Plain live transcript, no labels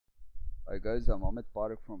Hi guys, I'm Amit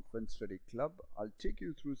Parakh from Finstudyclub. I'll take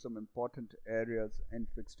you through some important areas in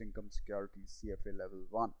fixed income securities CFA Level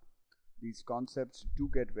 1. These concepts do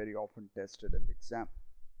get very often tested in the exam.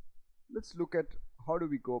 Let's look at how do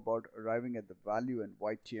we go about arriving at the value and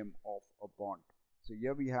YTM of a bond. So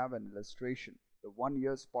here we have an illustration. The 1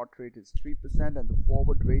 year spot rate is 3% and the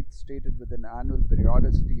forward rate stated with an annual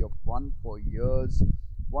periodicity of 1 for years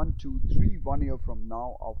 1, 2, 3, 1 year from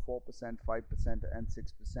now are 4%, 5% and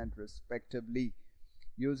 6% respectively.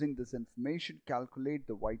 Using this information, calculate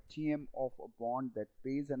the YTM of a bond that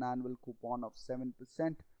pays an annual coupon of 7%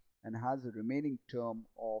 and has a remaining term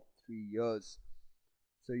of 3 years.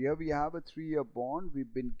 So here we have a 3-year bond.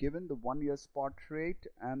 We've been given the 1 year spot rate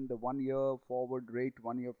and the 1 year forward rate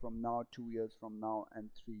 1 year from now, 2 years from now and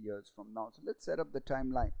 3 years from now. So let's set up the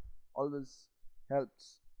timeline. Always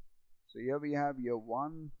helps. So here we have year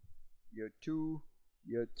 1, year 2,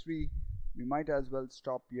 year 3. We might as well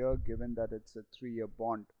stop here given that it's a 3-year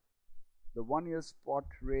bond. The 1 year spot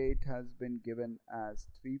rate has been given as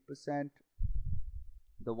 3%.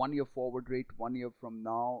 The 1 year forward rate 1 year from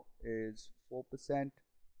now is 4%. So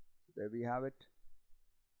there we have it.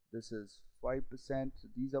 This is 5%. So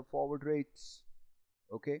these are forward rates.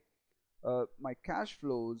 Okay. My cash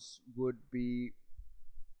flows would be,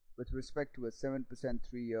 with respect to a 7%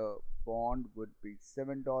 3-year bond, would be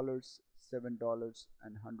 $7, $7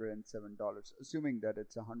 and $107, assuming that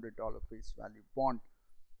it's a $100 face value bond.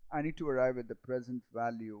 I need to arrive at the present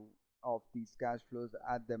value of these cash flows,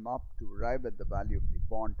 add them up to arrive at the value of the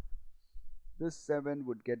bond. This 7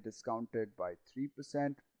 would get discounted by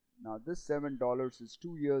 3%. Now this $7 is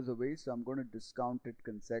 2 years away, so I'm going to discount it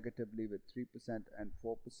consecutively with 3% and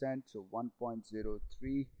 4%. So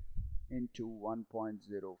 1.03 into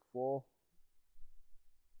 1.04,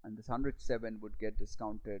 and this 107 would get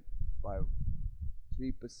discounted by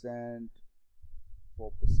 3%,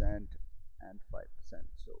 4% and 5%.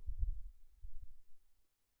 So,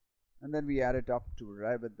 and then we add it up to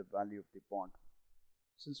arrive at the value of the bond.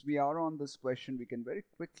 Since we are on this question, we can very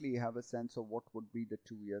quickly have a sense of what would be the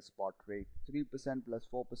 2-year spot rate. 3% plus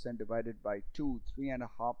 4% divided by 2,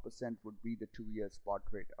 3.5% would be the 2-year spot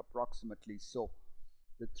rate, approximately so.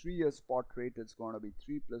 The 3-year spot rate is going to be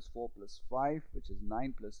 3 plus 4 plus 5, which is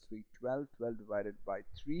 9 plus 3, 12. 12 divided by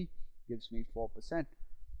 3 gives me 4%.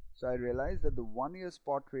 So I realize that the 1 year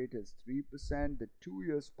spot rate is 3%. The 2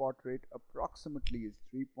 year spot rate approximately is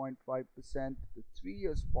 3.5%. The 3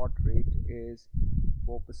 year spot rate is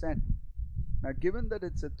 4%. Now given that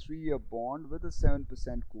it's a 3-year bond with a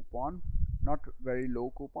 7% coupon, not very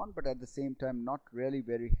low coupon, but at the same time not really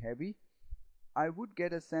very heavy, I would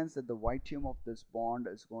get a sense that the YTM of this bond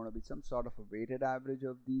is going to be some sort of a weighted average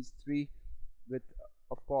of these three, with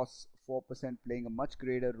of course 4% playing a much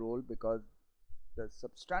greater role because the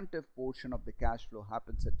substantive portion of the cash flow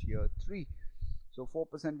happens at year 3. So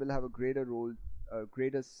 4% will have a greater role,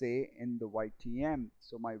 greater say in the YTM.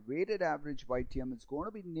 So my weighted average YTM is going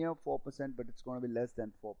to be near 4%, but it's going to be less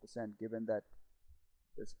than 4% given that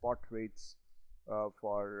the spot rates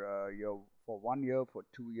for 1 year, for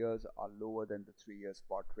 2 years are lower than the 3-year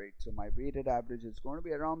spot rate. So my weighted average is going to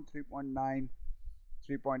be around 3.9,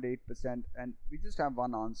 3.8%, and we just have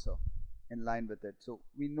one answer in line with it. So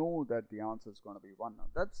we know that the answer is going to be 1. Now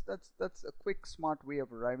that's a quick, smart way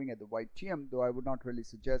of arriving at the YTM, though I would not really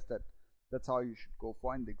suggest that that's how you should go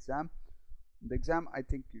for in the exam. In the exam, I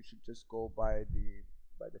think you should just go by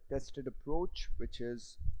the tested approach, which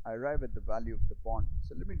is I arrive at the value of the bond.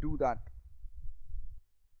 So let me do that.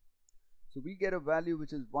 So we get a value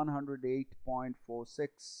which is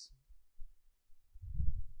 108.46.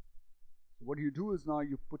 So what you do is now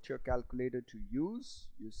you put your calculator to use.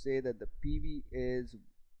 You say that the PV is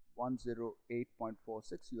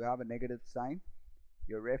 108.46. You have a negative sign.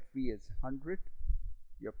 Your FV is 100.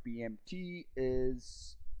 Your PMT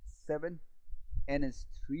is 7. N is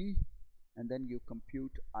 3. And then you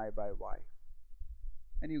compute I by Y.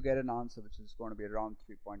 And you get an answer which is going to be around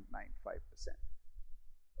 3.95%.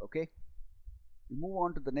 Okay. We move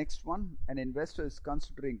on to the next one. An investor is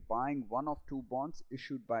considering buying one of 2 bonds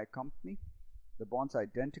issued by a company. The bonds are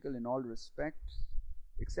identical in all respects,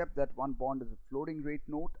 except that one bond is a floating rate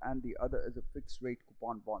note and the other is a fixed rate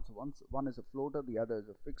coupon bond. So one is a floater, the other is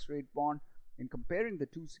a fixed rate bond. In comparing the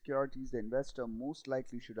 2 securities, the investor most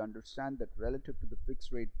likely should understand that relative to the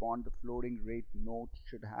fixed rate bond, the floating rate note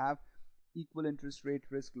should have equal interest rate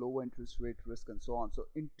risk, lower interest rate risk, and so on. So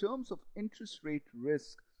in terms of interest rate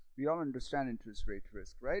risk, we all understand interest rate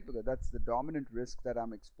risk, right? Because that's the dominant risk that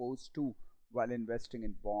I'm exposed to while investing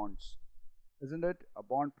in bonds, isn't it? A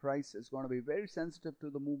bond price is going to be very sensitive to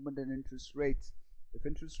the movement in interest rates. If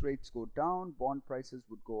interest rates go down, bond prices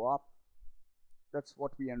would go up. that's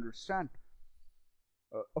what we understand.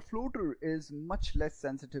 A floater is much less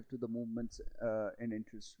sensitive to the movements in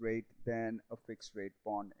interest rate than a fixed rate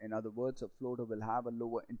bond. In other words, a floater will have a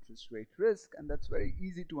lower interest rate risk, and that's very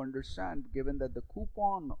easy to understand given that the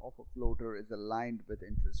coupon of a floater is aligned with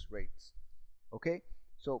interest rates. Okay,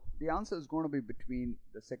 so the answer is going to be between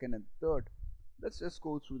the second and third. Let's just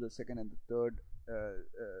go through the second and the third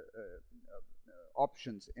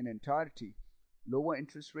options in entirety. Lower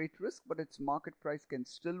interest rate risk, but its market price can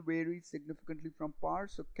still vary significantly from par.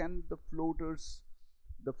 So can the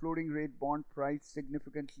floating rate bond price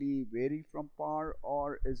significantly vary from par,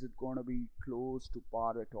 or is it going to be close to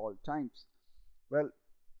par at all times? Well,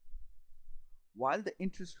 while the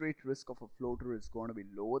interest rate risk of a floater is going to be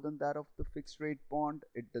lower than that of the fixed rate bond,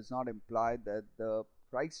 it does not imply that the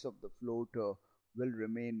price of the floater will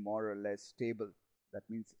remain more or less stable. That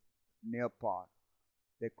means near par.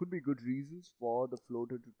 There could be good reasons for the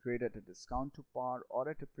floater to trade at a discount to par or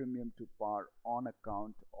at a premium to par on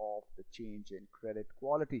account of the change in credit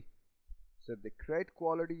quality. So if the credit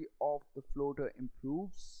quality of the floater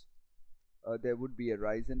improves, there would be a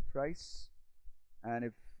rise in price, and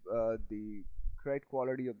if the credit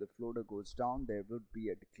quality of the floater goes down, there would be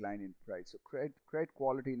a decline in price. So credit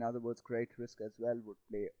quality, in other words credit risk as well, would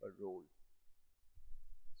play a role.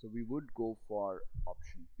 So we would go for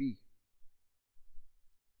option B.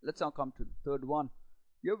 Let's now come to the third one.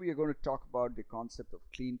 Here we are going to talk about the concept of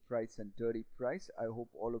clean price and dirty price. I hope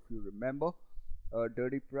all of you remember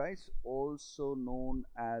dirty price, also known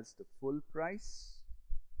as the full price,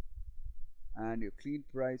 and your clean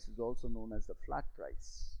price is also known as the flat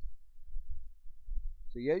price.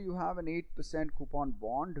 So here you have an 8% coupon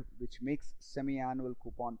bond which makes semi-annual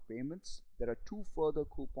coupon payments. There are 2 further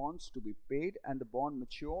coupons to be paid, and the bond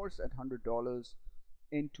matures at $100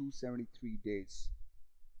 in 273 days.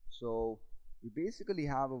 So we basically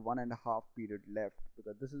have a 1.5 period left,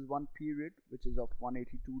 because this is one period which is of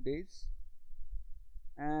 182 days,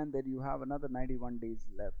 and then you have another 91 days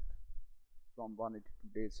left from 182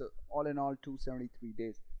 days. So all in all 273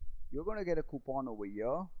 days. You're going to get a coupon over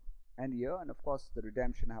here and here, and of course the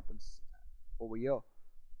redemption happens over here.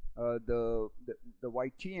 The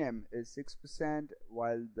YTM is 6%,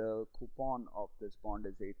 while the coupon of this bond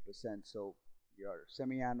is 8%. So your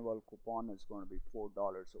semi-annual coupon is going to be $4.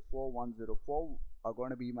 So 4104 are going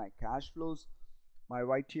to be my cash flows. My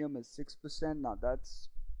YTM is 6%. Now that's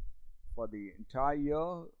for the entire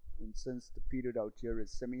year, and since the period out here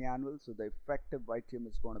is semi-annual, so the effective YTM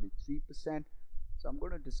is going to be 3%. So I'm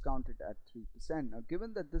going to discount it at 3%. Now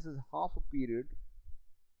given that this is half a period,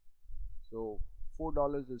 so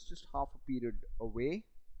 $4 is just half a period away,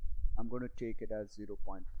 I'm going to take it as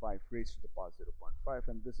 0.5 raised to the power 0.5,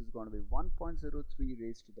 and this is going to be 1.03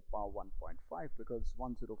 raised to the power 1.5, because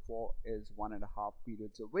 104 is 1.5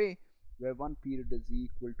 periods away, where one period is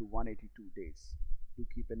equal to 182 days. Do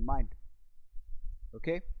keep in mind.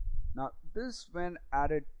 Okay, now this when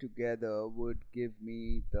added together would give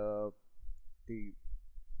me the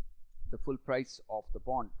full price of the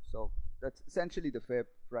bond. So that's essentially the fair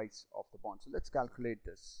price of the bond. So let's calculate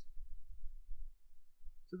this.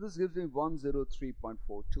 So this gives me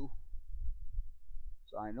 103.42.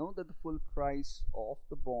 So I know that the full price of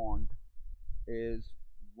the bond is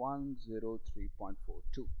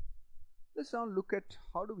 103.42. Let's now look at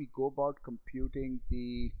how do we go about computing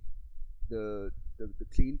the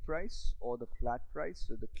clean price or the flat price.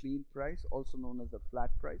 So the clean price, also known as the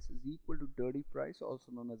flat price, is equal to dirty price, also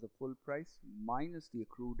known as the full price, minus the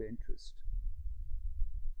accrued interest.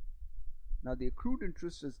 Now the accrued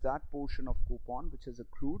interest is that portion of coupon which has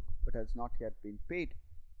accrued but has not yet been paid.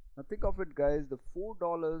 Now think of it, guys, the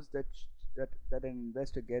 $4 that an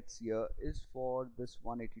investor gets here is for this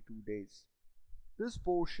 182 days. This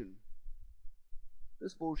portion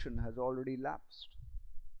has already lapsed.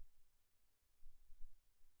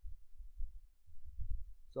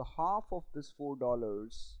 So half of this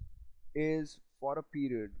 $4 is for a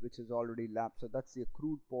period which is already lapsed. So that's the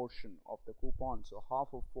accrued portion of the coupon. So half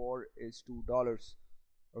of 4 is $2.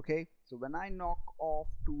 Okay, so when I knock off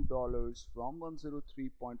 $2 from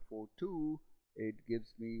 103.42, it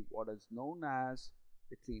gives me what is known as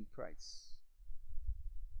the clean price.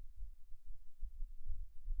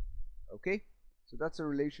 Okay, so that's a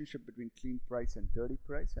relationship between clean price and dirty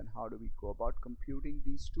price, and how do we go about computing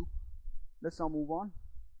these two? Let's now move on.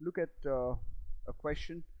 Look at a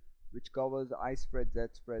question which covers I spread, Z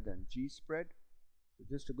spread, and G spread. So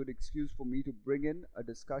just a good excuse for me to bring in a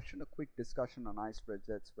quick discussion on I spread,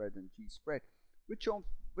 Z spread, and G spread. Which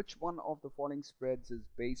one of the following spreads is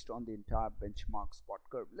based on the entire benchmark spot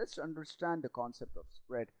curve? Let's understand the concept of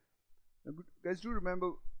spread. Now, guys, do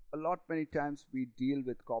remember a lot many times we deal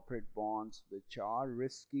with corporate bonds which are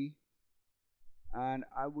risky, and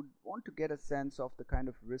I would want to get a sense of the kind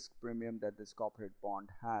of risk premium that this corporate bond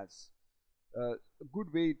has. A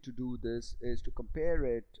good way to do this is to compare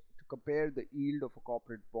the yield of a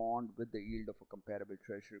corporate bond with the yield of a comparable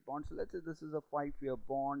treasury bond. So let's say this is a 5-year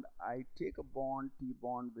bond. I take a bond, T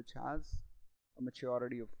bond, which has a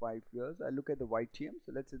maturity of 5 years. I look at the YTM.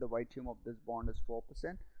 So let's say the YTM of this bond is 4%,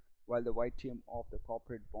 while the YTM of the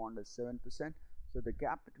corporate bond is 7%. So the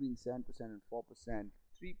gap between 7% and 4%,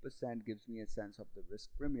 3% gives me a sense of the risk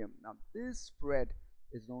premium. Now this spread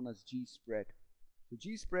is known as G spread. So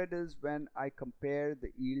G spread is when I compare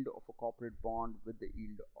the yield of a corporate bond with the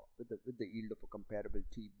yield of a comparable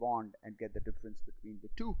T bond and get the difference between the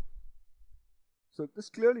two. So this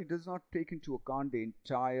clearly does not take into account the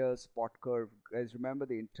entire spot curve. Guys, remember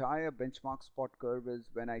the entire benchmark spot curve is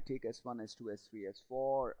when I take S1, S2, S3,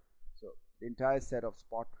 S4. So the entire set of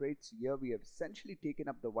spot rates. Here we have essentially taken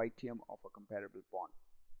up the YTM of a comparable bond.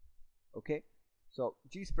 Okay, so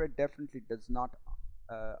G spread definitely does not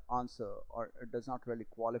answer, or does not really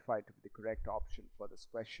qualify to be the correct option for this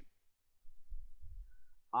question.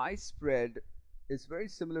 I spread is very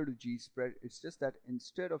similar to G spread. It's just that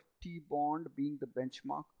instead of T bond being the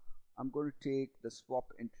benchmark, I'm going to take the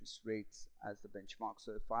swap interest rates as the benchmark.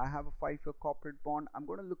 So if I have a 5-year corporate bond, I'm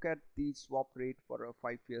going to look at the swap rate for a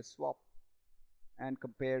 5-year swap and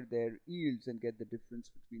compare their yields and get the difference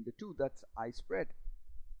between the two. That's I spread.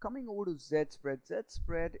 Coming over to Z spread. Z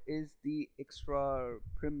spread is the extra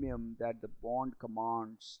premium that the bond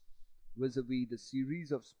commands vis-a-vis the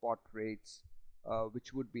series of spot rates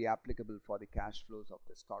which would be applicable for the cash flows of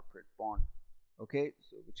this corporate bond. Okay,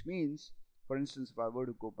 so which means, for instance, if I were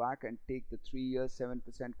to go back and take the 3-year 7%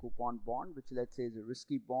 coupon bond, which let's say is a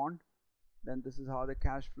risky bond, then this is how the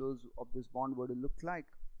cash flows of this bond were to look like.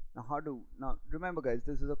 Now remember guys,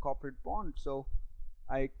 this is a corporate bond, so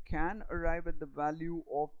I can arrive at the value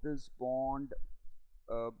of this bond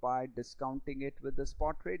by discounting it with the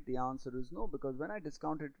spot rate. The answer is no, because when I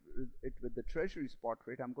discount it with the treasury spot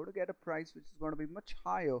rate, I'm going to get a price which is going to be much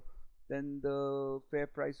higher than the fair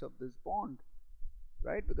price of this bond,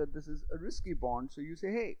 right? Because this is a risky bond, so you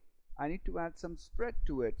say, hey, I need to add some spread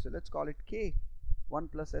to it, so let's call it K, 1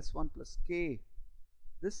 plus S1 plus K.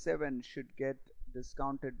 This 7 should get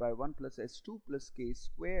discounted by 1 plus S2 plus K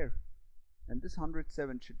square, and this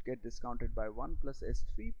 107 should get discounted by 1 plus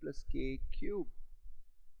S3 plus K cube,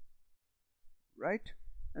 right?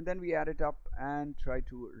 And then we add it up and try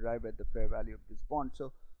to arrive at the fair value of this bond.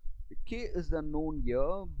 So the K is the known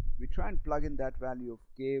here. We try and plug in that value of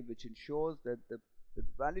K, which ensures that the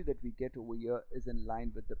value that we get over here is in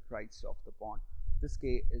line with the price of the bond. This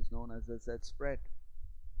K is known as the Z spread,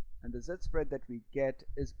 and the Z spread that we get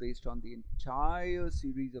is based on the entire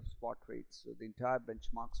series of spot rates, so the entire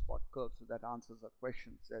benchmark spot curve. So that answers our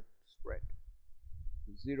question, Z spread,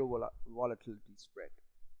 zero volatility spread.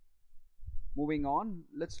 Moving on,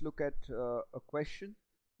 let's look at a question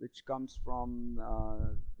which comes from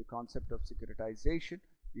the concept of securitization.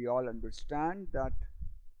 We all understand that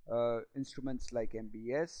instruments like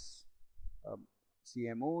MBS,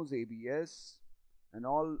 CMOs, ABS, and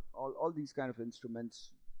all these kind of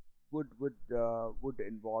instruments would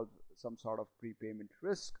involve some sort of prepayment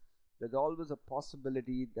risk. There's always a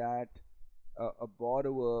possibility that a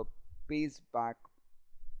borrower pays back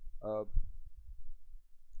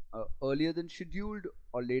earlier than scheduled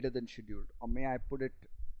or later than scheduled, or may I put it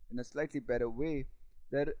in a slightly better way,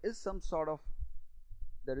 there is some sort of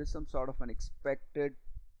an expected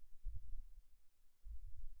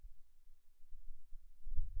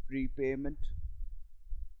prepayment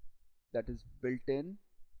that is built in,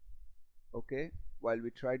 okay, while we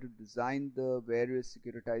try to design the various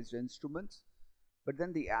securitized instruments, but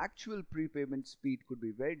then the actual prepayment speed could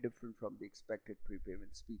be very different from the expected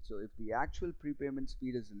prepayment speed. So if the actual prepayment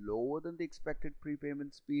speed is lower than the expected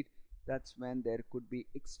prepayment speed, that's when there could be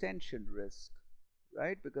extension risk,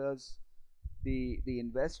 right? Because the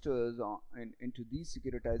investors into these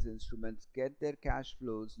securitized instruments get their cash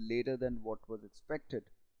flows later than what was expected,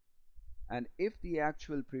 and if the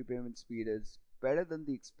actual prepayment speed is better than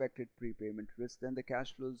the expected prepayment risk, then the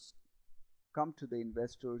cash flows come to the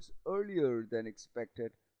investors earlier than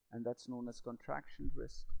expected, and that's known as contraction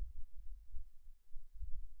risk.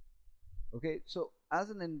 Okay, so as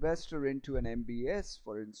an investor into an MBS,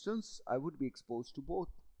 for instance, I would be exposed to both.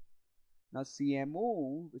 Now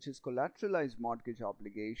CMO, which is collateralized mortgage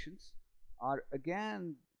obligations, are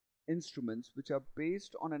again instruments which are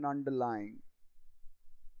based on an underlying,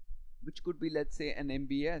 which could be, let's say, an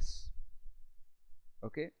MBS.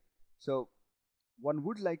 Okay, so one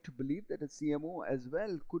would like to believe that a CMO as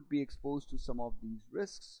well could be exposed to some of these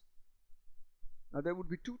risks. Now, there would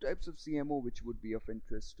be two types of CMO which would be of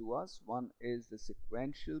interest to us. One is the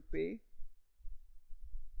sequential pay,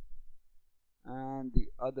 and the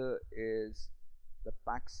other is the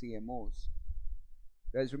pack CMOs.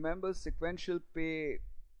 Guys, remember, sequential pay,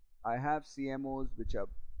 I have CMOs which are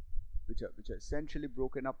essentially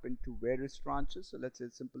broken up into various tranches. So let's say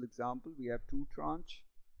a simple example, we have two tranche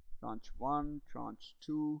 1, tranche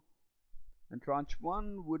 2, and tranche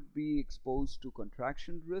 1 would be exposed to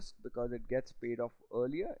contraction risk because it gets paid off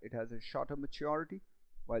earlier, it has a shorter maturity,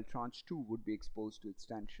 while tranche 2 would be exposed to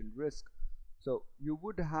extension risk. So you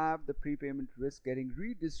would have the prepayment risk getting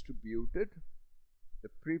redistributed. The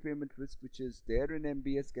prepayment risk which is there in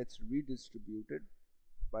MBS gets redistributed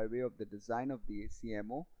by way of the design of the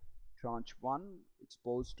CMO. Tranche 1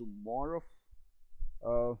 exposed to more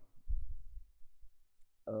of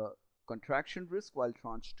contraction risk, while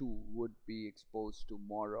tranche 2 would be exposed to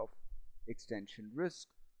more of extension risk.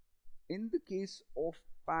 In the case of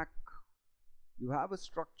PAC, you have a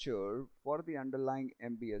structure for the underlying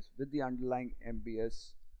MBS. With the underlying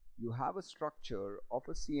MBS, you have a structure of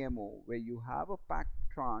a CMO where you have a PAC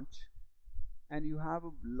tranche and you have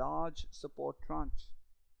a large support tranche.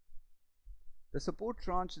 The support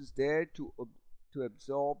tranche is there to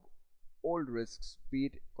absorb all risks, be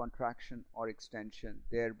it contraction or extension,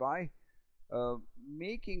 thereby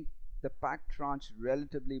making the PAC tranche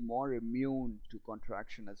relatively more immune to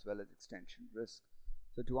contraction as well as extension risk.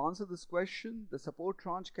 So to answer this question, the support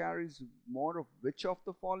tranche carries more of which of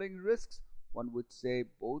the following risks? One would say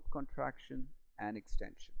both contraction and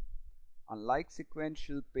extension. Unlike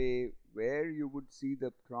sequential pay, where you would see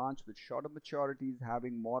the tranche with shorter maturities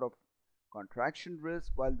having more of contraction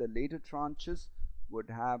risk, while the later tranches would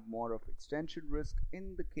have more of extension risk.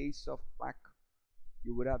 In the case of PAC,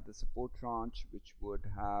 you would have the support tranche which would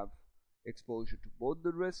have exposure to both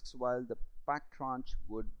the risks, while the PAC tranche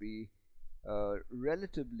would be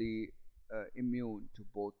relatively immune to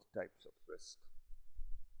both types of risk.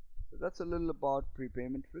 So that's a little about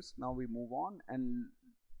prepayment risk. Now we move on and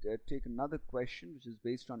take another question which is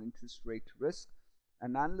based on interest rate risk.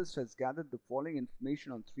 An analyst has gathered the following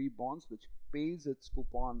information on 3 bonds which pays its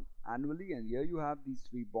coupon annually, and here you have these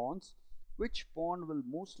 3 bonds. Which bond will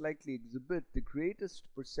most likely exhibit the greatest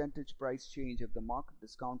percentage price change if the market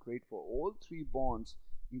discount rate for all 3 bonds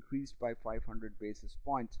increased by 500 basis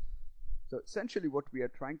points? So essentially what we are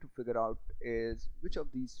trying to figure out is which of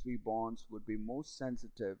these 3 bonds would be most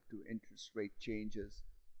sensitive to interest rate changes.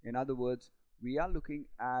 In other words, we are looking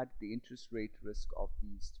at the interest rate risk of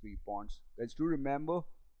these 3 bonds. Guys, do remember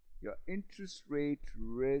your interest rate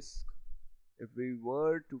risk, if we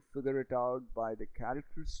were to figure it out by the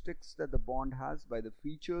characteristics that the bond has, by the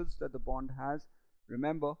features that the bond has,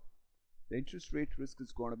 remember the interest rate risk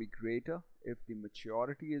is going to be greater if the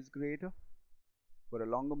maturity is greater. For a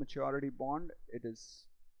longer maturity bond, it is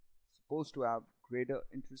supposed to have greater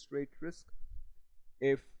interest rate risk.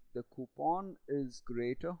 If the coupon is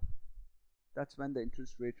greater, that's when the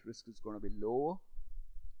interest rate risk is going to be lower.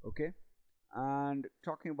 Okay, and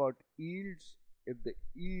talking about yields, if the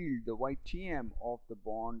yield, the YTM of the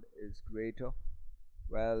bond is greater,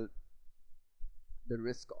 well, the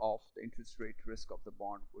risk of the interest rate risk of the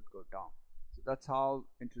bond would go down. So that's how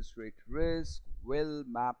interest rate risk will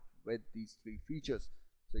map with these 3 features.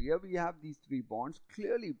 So here we have these 3 bonds.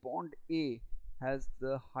 Clearly bond A has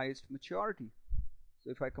the highest maturity.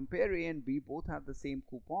 So if I compare A and B, both have the same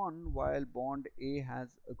coupon, while bond A has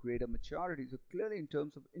a greater maturity. So clearly in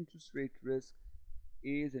terms of interest rate risk,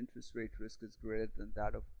 A's interest rate risk is greater than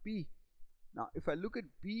that of B. Now if I look at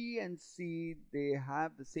B and C, they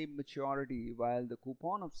have the same maturity while the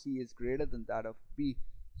coupon of C is greater than that of B.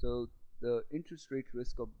 So the interest rate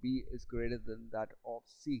risk of B is greater than that of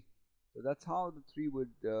C. So that's how the 3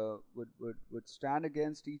 would stand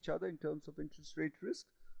against each other in terms of interest rate risk.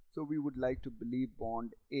 So we would like to believe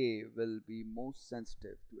bond A will be most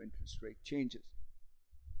sensitive to interest rate changes.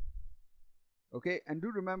 Okay, and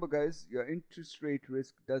do remember guys, your interest rate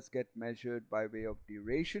risk does get measured by way of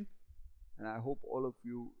duration, and I hope all of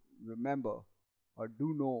you remember or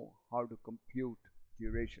do know how to compute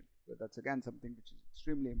duration. But that's again something which is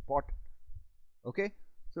extremely important. Okay,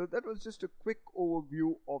 so that was just a quick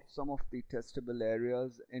overview of some of the testable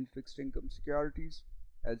areas in fixed income securities.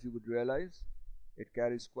 As you would realize, it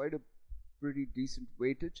carries quite a pretty decent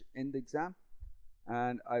weightage in the exam,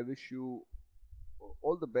 and I wish you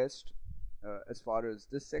all the best as far as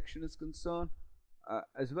this section is concerned,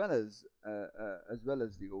 as well as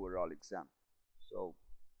the overall exam. So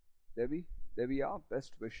there we are.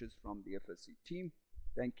 Best wishes from the FSC team.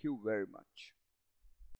 Thank you very much.